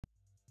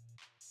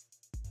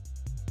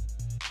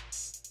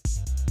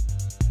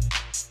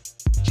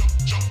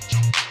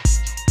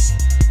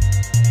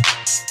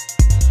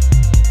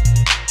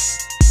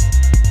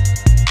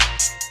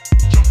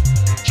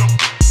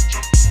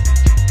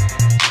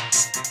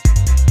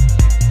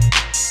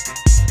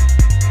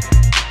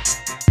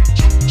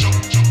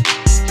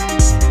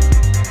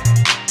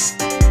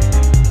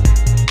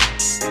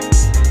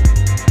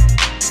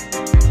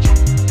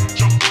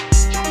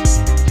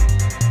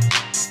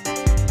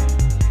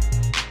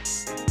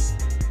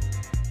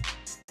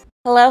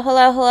Hello,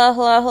 hello, hello,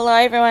 hello, hello,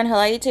 everyone. Hello,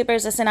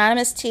 YouTubers. It's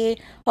Anonymous T.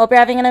 Hope you're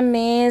having an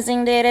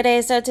amazing day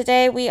today. So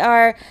today we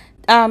are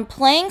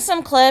playing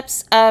some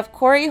clips of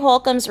Corey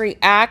Holcomb's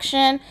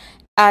reaction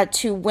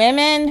to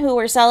women who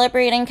were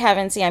celebrating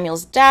Kevin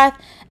Samuel's death,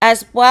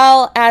 as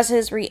well as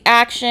his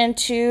reaction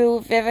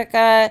to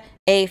Vivica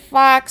A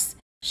Fox.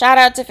 Shout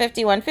out to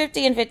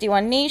 5150 and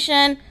 51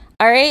 Nation.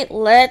 All right,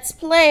 let's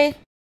play.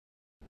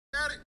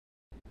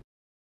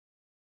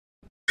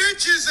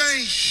 Bitches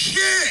ain't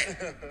shit.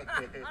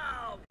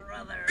 Oh,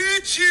 brother.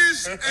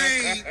 Bitches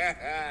ain't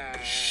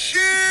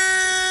shit.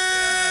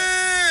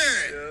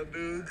 Yeah,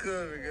 dude,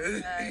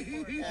 coming.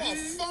 Oh,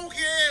 funky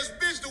ass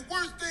bitch, the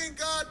worst thing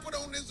God put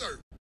on this earth.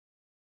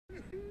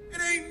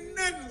 It ain't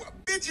nothing.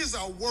 Bitches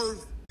are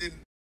worse than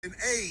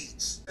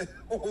AIDS.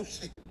 Oh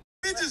shit.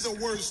 Bitches are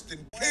worse than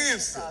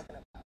cancer.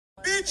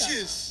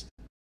 Bitches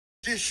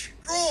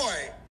destroy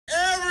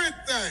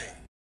everything.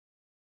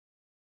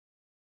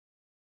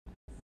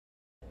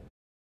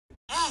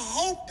 I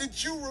hope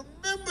that you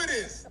remember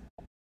this.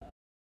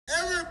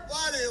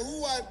 Everybody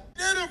who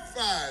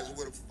identifies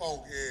with a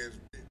funky ass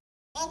bitch,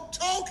 I'm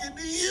talking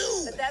to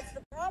you. But that's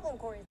the problem,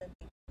 Corey. That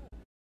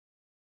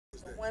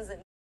the ones that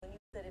when you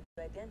said it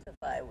to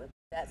identify with,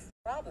 that's the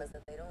problem, is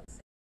that they don't see.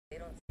 They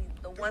don't see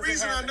the ones. The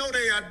reason I know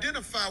they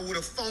identify with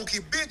a funky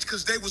bitch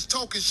because they was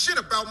talking shit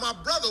about my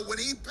brother when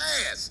he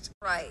passed.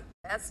 Right.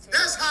 That's terrible.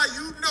 That's how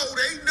you know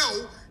they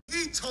know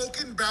he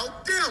talking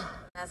about them.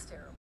 That's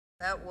terrible.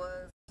 That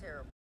was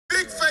terrible.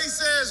 Big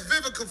face ass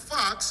Vivica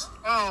Fox.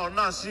 Oh,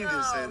 no, she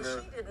didn't say No,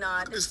 that. she did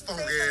not. This Did she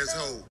funky say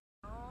asshole. something?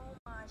 Oh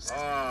my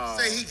God.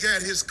 Say he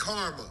got his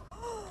karma.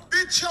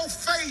 Bitch, your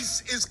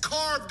face is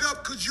carved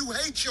up because you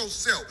hate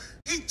yourself.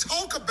 He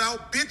talk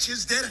about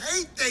bitches that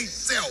hate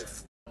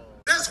theyself.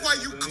 That's why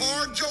you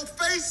carved your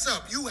face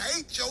up. You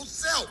hate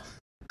yourself.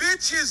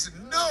 Bitches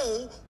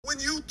know when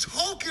you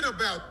talking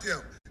about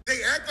them.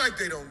 They act like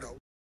they don't know.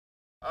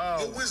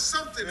 Oh, But when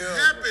something yeah.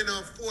 happened,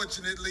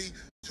 unfortunately,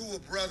 to a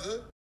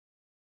brother,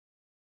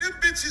 them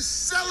bitches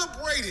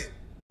celebrate it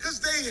because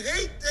they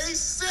hate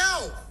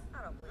theyself.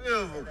 I don't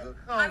believe Vivica,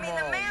 come I mean,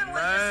 on, the man was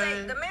man. just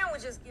saying. The man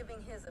was just giving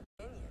his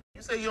opinion.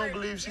 You say you don't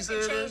believe she You said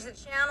can change that?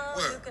 the channel.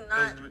 What? You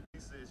cannot. He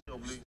said she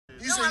don't believe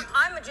she You said say- No,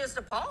 I'm just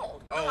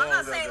appalled. No, Oh, I'm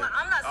not okay, saying. okay. Like,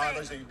 I'm not Oh, I saying.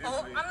 thought you did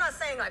Oh, believe. I'm not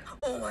saying like,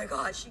 oh my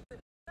God, she could.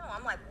 No,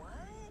 I'm like, what?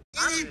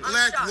 Any I'm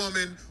black shocked.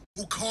 woman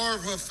who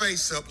carve her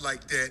face up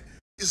like that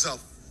is a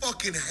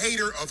fucking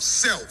hater of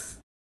self.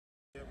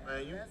 Yeah,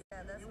 man, you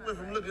That's not went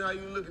from right. looking how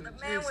you looking The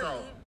to man was. Jigsaw.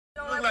 You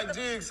You don't look like, like what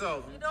the, Jigsaw.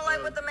 you don't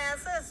like what the man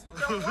says.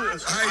 Don't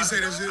watch. How you say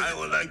that shit? I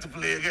would like to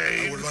play a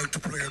game. I would like to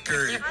play a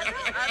game.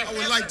 I I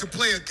would like to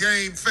play a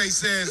game,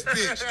 face ass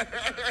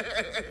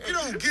bitch. You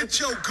don't get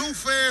your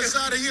goof ass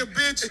out of here,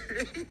 bitch.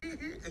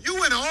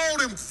 You and all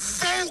them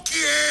funky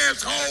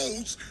ass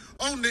hoes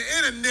on the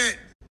internet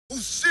who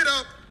sit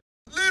up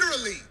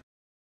literally.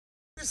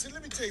 Listen,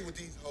 let me tell you what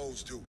these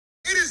hoes do.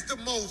 It is the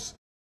most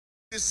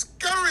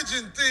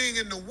discouraging thing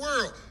in the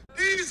world.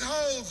 These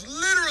hoes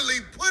literally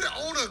put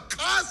on a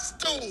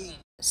costume.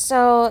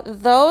 So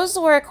those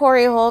were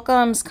Corey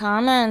Holcomb's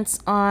comments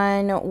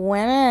on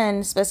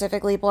women,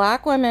 specifically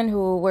black women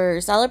who were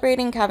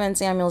celebrating Kevin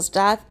Samuel's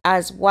death,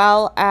 as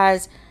well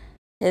as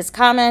his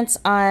comments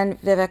on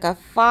Vivica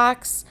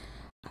Fox,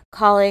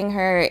 calling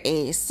her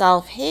a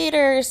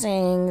self-hater,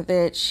 saying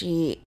that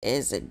she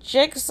is a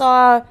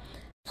jigsaw.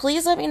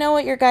 Please let me know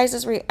what your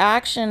guys'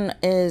 reaction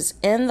is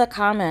in the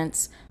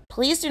comments.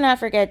 Please do not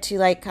forget to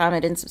like,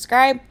 comment, and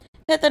subscribe.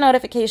 Hit the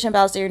notification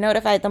bell so you're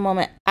notified the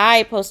moment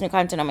I post new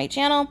content on my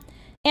channel.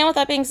 And with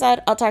that being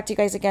said, I'll talk to you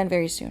guys again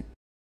very soon.